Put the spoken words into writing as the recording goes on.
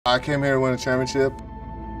I came here to win a championship.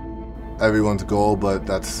 Everyone's goal, but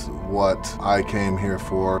that's what I came here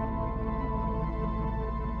for.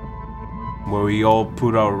 When we all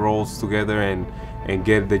put our roles together and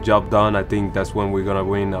get the job done, I think that's when we're gonna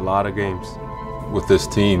win a lot of games. With this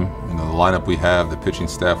team, the lineup we have, the pitching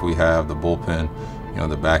staff we have, the bullpen,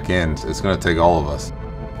 the back end, it's gonna take all of us.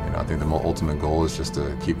 I think the ultimate goal is just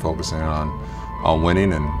to keep focusing on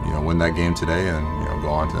winning and win that game today and go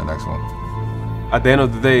on to the next one. At the end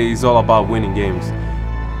of the day, it's all about winning games.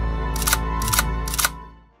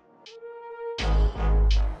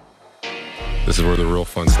 This is where the real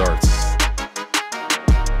fun starts.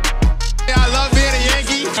 Yeah, I love being a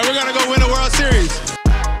Yankee, and we're gonna go win a World Series.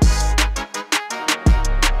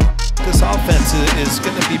 This offense is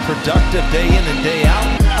going to be productive day in and day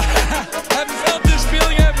out. I haven't felt this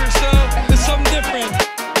feeling ever, so it's something different.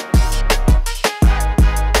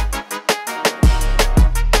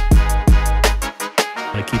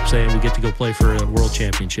 I keep saying we get to go play for a world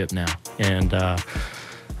championship now, and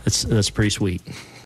that's pretty sweet.